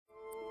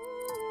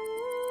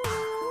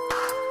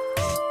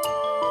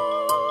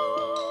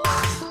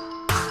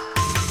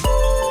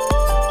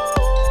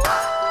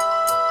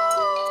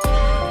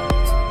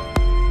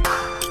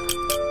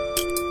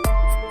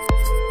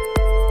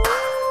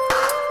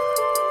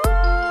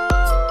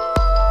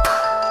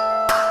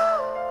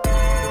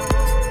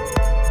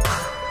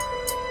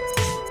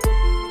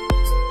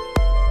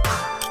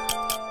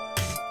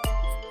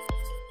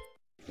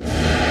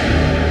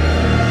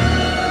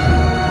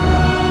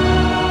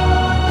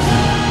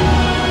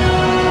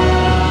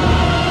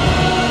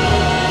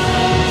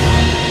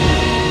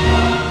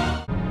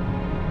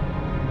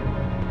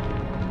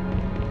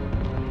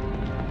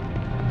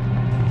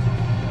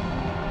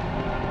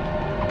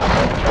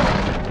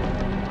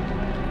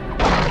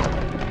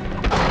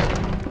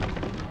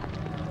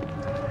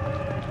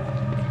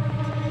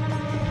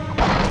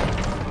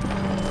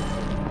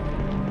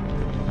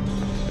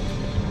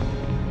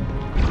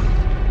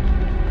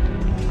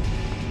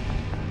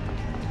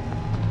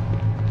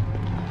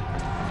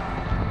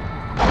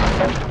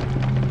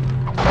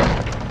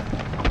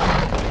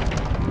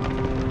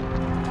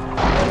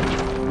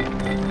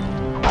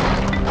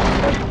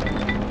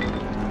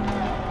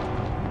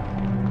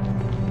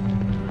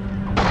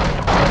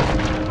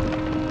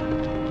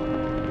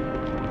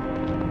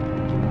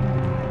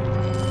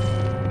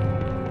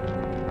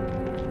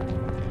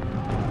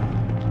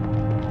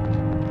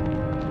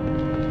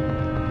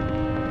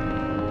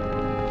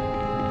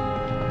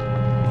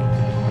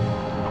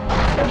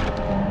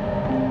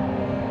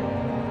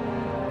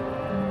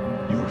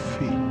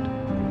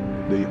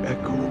They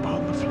echo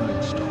upon the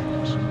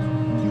flagstones.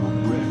 Your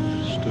breath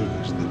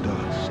stirs the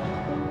dust.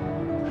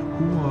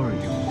 Who are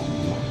you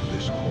who walk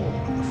this hall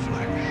in the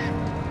flesh?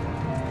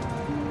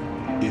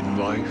 In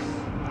life,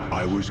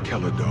 I was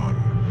Celadon,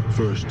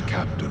 first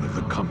captain of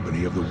the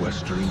Company of the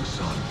Westering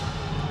Sun.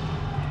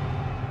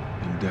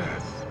 In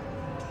death,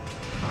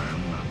 I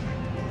am nothing.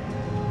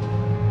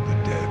 The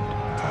dead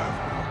have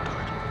no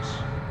titles.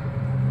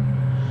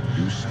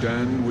 You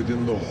stand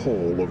within the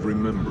Hall of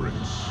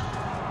Remembrance.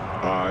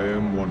 I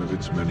am one of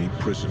its many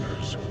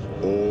prisoners,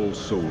 all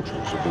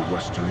soldiers of the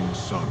Westering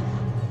Sun,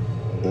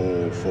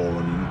 all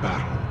fallen in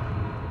battle,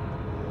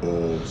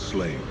 all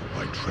slain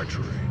by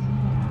treachery.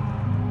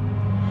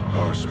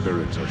 Our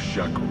spirits are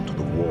shackled to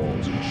the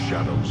walls and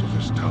shadows of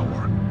this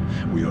tower.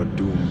 We are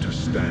doomed to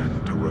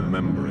stand, to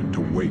remember, and to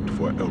wait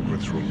for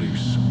Eldrith's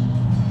release,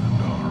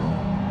 and our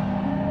own.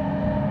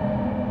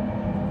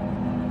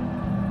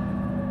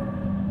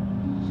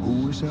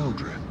 Who is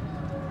Eldrith?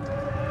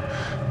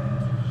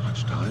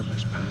 Much time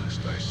has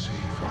passed, I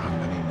see, for how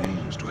many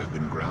names to have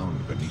been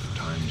ground beneath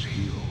time's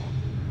heel.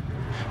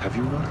 Have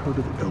you not heard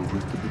of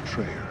Eldrith the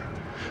Betrayer,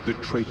 the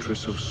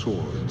traitress of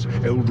swords,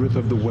 Eldrith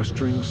of the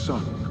Westering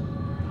Sun?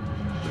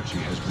 That she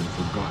has been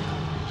forgotten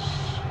is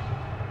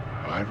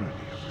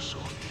irony of a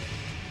sort.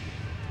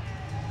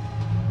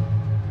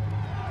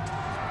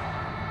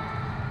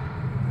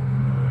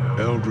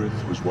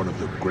 Eldrith was one of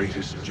the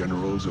greatest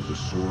generals of the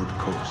Sword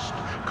Coast,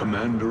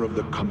 commander of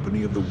the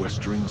Company of the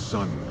Westering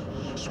Sun,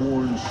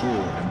 sworn sword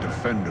and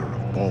defender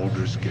of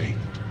Baldur's Gate.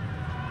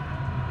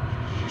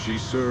 She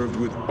served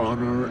with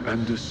honor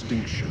and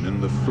distinction in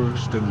the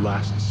first and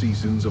last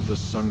seasons of the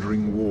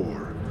Sundering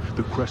War,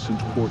 the Crescent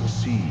Port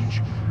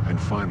Siege, and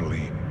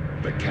finally,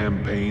 the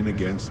campaign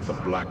against the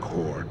Black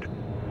Horde.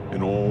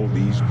 In all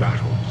these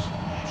battles,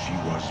 she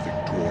was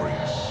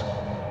victorious.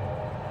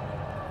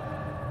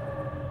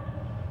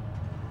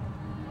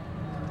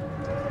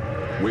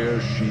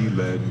 Where she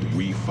led,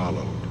 we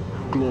followed.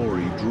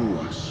 Glory drew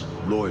us,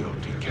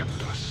 loyalty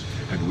kept us,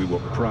 and we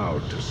were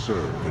proud to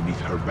serve beneath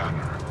her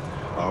banner.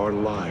 Our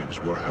lives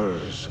were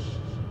hers,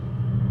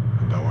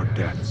 and our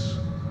deaths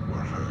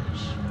were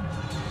hers.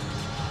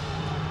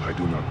 I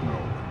do not know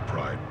when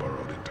pride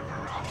burrowed into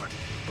her heart,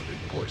 but it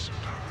poisoned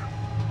her.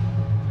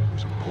 It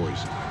was a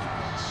poison I did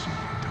not see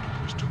until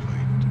it was too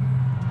late.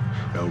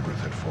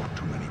 Eldrith had fought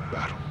too many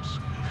battles,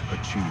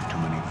 achieved too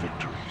many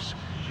victories,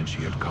 and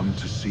she had come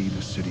to see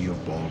the city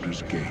of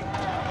Baldur's Gate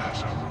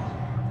as her own.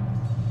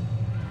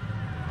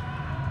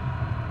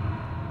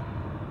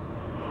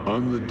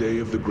 On the day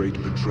of the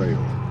Great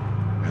Betrayal,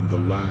 and the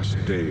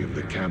last day of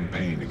the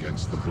campaign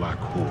against the Black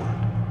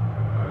Horde,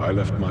 I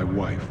left my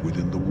wife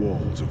within the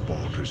walls of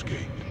Baldur's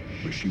Gate,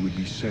 where she would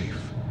be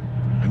safe,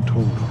 and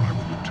told her I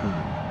would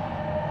return.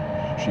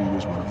 She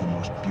was one of the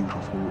most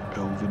beautiful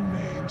elven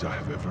maids I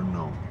have ever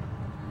known.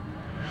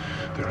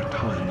 There are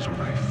times when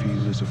I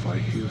feel as if I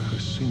hear her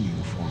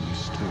singing for me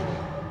still,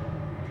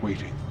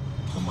 waiting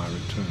for my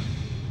return.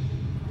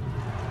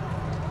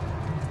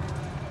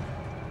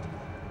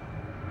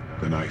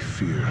 Then I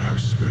fear her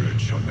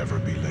spirit shall never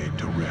be laid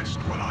to rest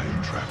while I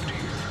am trapped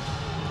here.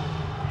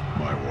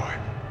 My wife,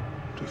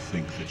 to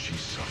think that she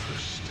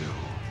suffers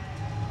still,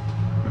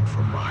 and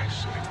for my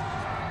sake.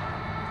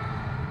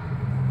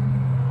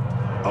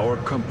 Our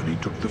company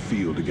took the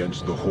field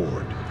against the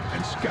Horde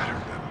and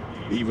scattered them,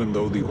 even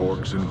though the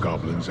orcs and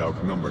goblins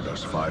outnumbered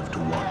us 5 to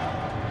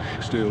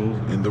 1. Still,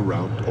 in the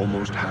rout,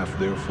 almost half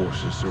their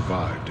forces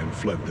survived and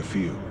fled the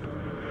field.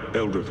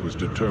 Eldrith was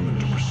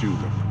determined to pursue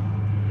them.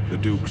 The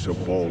Dukes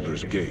of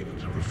Baldur's Gate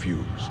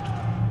refused.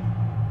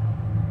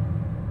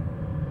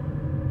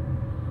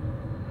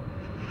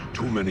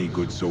 Too many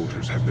good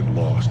soldiers have been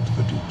lost,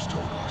 the Dukes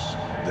told us.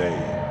 They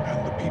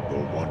and the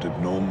people wanted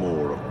no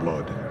more of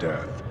blood and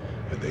death,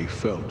 and they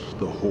felt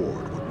the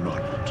Horde would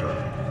not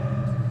return.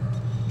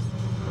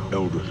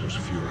 Eldrith was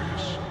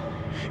furious.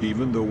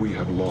 Even though we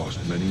had lost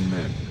many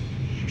men,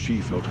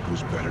 she felt it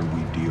was better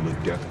we deal a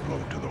death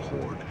blow to the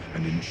Horde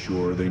and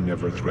ensure they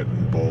never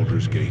threatened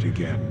Baldur's Gate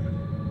again.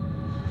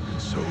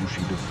 And so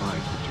she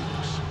defied the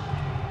Dukes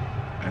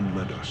and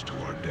led us to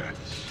our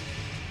deaths.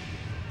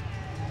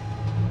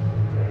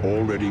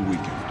 Already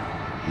weakened,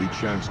 we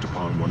chanced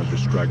upon one of the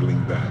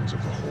straggling bands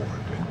of the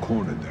Horde and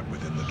cornered them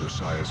within the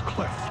Dosiah's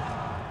cleft.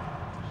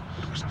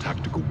 It was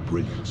tactical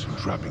brilliance in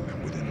trapping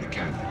them within the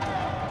canyon.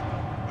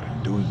 But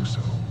in doing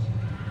so,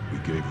 we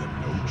gave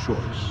them no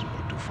choice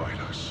but to fight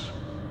us.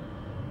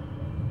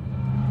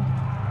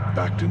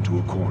 Backed into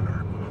a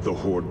corner, the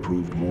Horde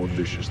proved more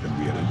vicious than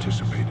we had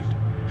anticipated.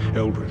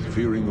 Eldrith,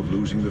 fearing of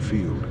losing the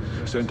field,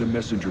 sent a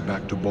messenger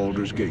back to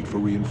Baldur's Gate for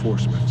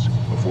reinforcements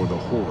before the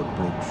Horde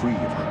broke free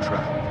of her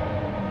trap.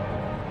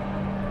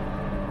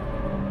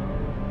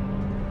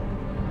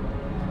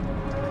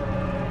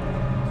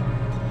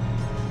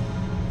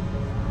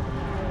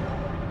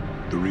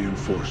 The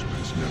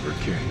reinforcements never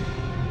came,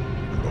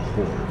 and the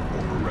Horde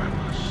overran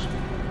us.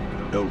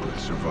 Eldrith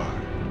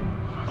survived.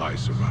 I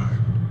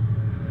survived.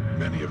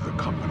 Many of the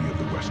company of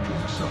the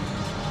Western Sun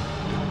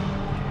did not.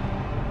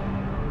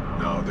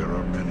 Now there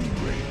are many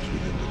graves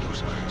within the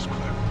Dosiah's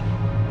cleft.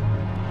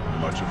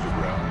 Much of the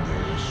ground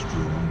there is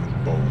strewn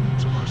with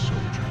bones of our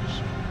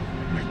soldiers,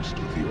 mixed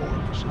with the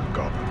orcs and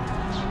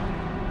goblins.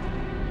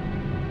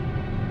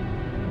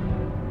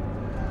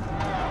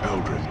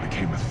 Eldrith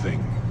became a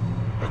thing,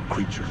 a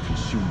creature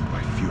consumed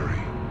by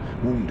fury.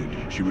 Wounded,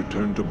 she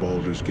returned to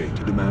Baldur's Gate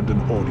to demand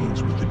an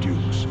audience with the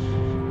dukes.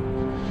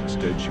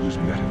 Instead, she was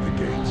met at the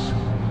gates,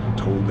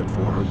 told that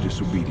for her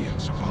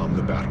disobedience upon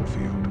the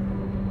battlefield,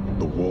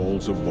 the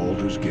walls of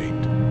Baldur's Gate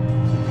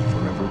would be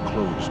forever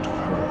closed to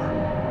her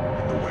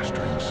and the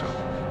Western Sun.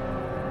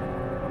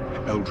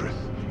 Eldrith,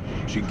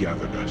 she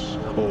gathered us,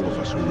 all of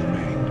us who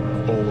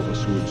remained, all of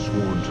us who had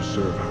sworn to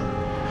serve her,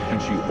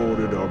 and she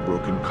ordered our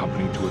broken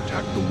company to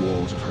attack the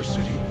walls of her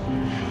city.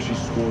 She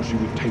swore she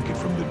would take it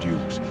from the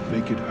dukes,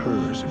 make it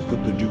hers, and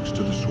put the dukes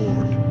to the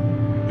sword.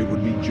 It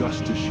would be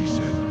justice, she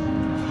said.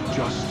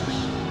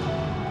 Justice.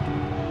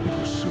 It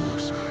was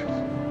suicide.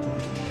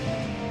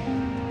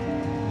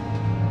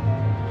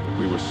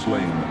 We were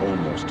slain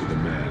almost to the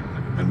man,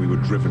 and we were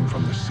driven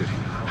from the city,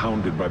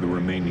 hounded by the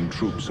remaining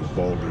troops of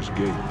Baldur's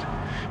Gate.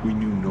 We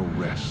knew no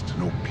rest,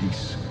 no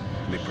peace.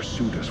 They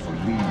pursued us for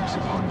leagues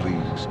upon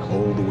leagues,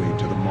 all the way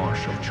to the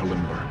marsh of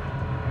Chalimber.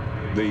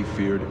 They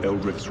feared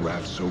Eldrith's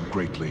wrath so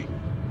greatly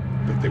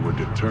that they were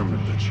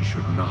determined that she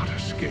should not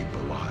escape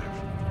alive.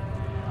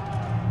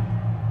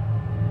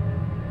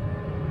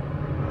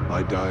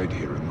 I died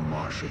here in the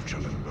marsh of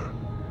Chalimber,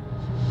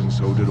 and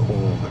so did all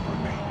that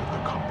remained of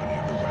the company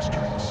of the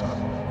Western Sun.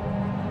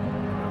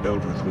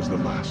 Eldrith was the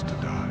last to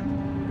die,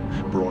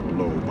 brought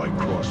low by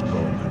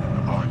crossbowmen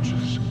and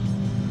archers,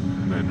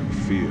 men who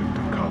feared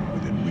to come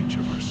within reach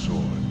of her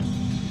sword.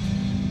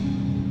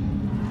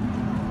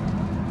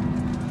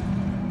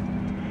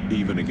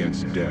 Even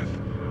against death,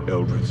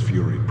 Eldrith's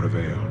fury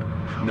prevailed.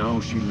 Now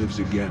she lives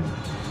again,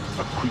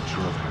 a creature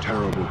of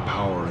terrible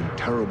power and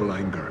terrible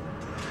anger.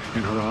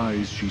 In her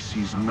eyes, she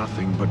sees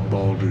nothing but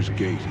Baldur's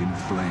Gate in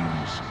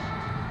flames.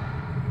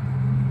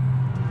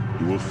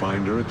 You will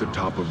find her at the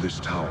top of this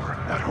tower,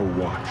 at her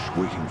watch,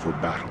 waiting for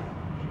battle.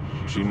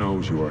 She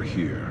knows you are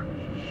here.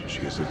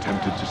 She has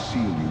attempted to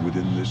seal you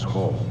within this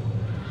hall,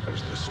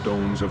 as the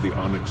stones of the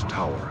Onyx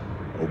Tower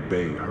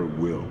obey her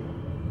will.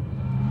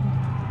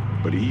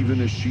 But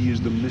even as she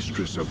is the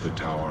mistress of the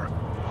tower,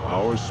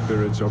 our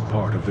spirits are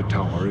part of the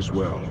tower as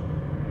well.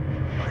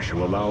 I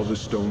shall allow the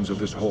stones of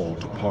this hall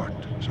to part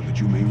so that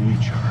you may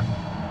reach her,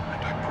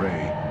 and I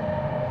pray,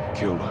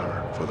 kill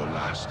her for the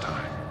last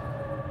time.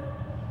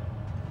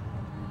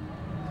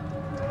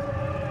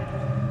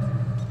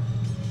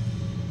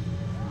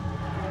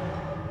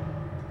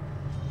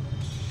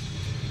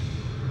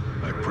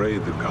 I pray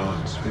the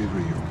gods favor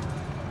you.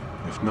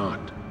 If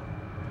not,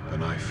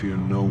 then I fear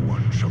no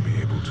one shall be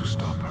able to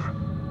stop her.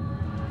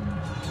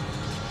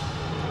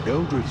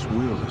 Eldrith's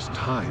will is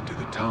tied to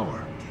the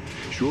tower.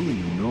 Surely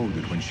you know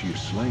that when she is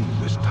slain,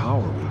 this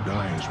tower will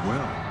die as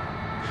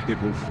well.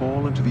 It will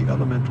fall into the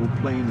elemental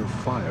plane of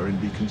fire and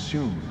be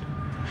consumed.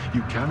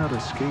 You cannot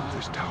escape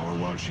this tower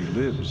while she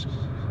lives,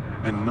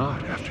 and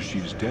not after she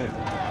is dead.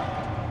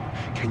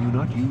 Can you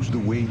not use the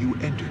way you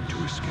entered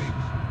to escape?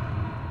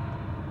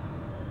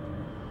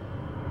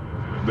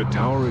 The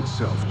tower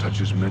itself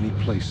touches many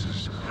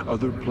places,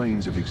 other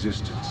planes of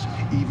existence,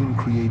 even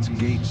creates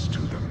gates to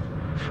them.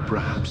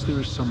 Perhaps there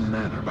is some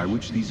manner by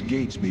which these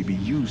gates may be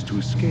used to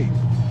escape.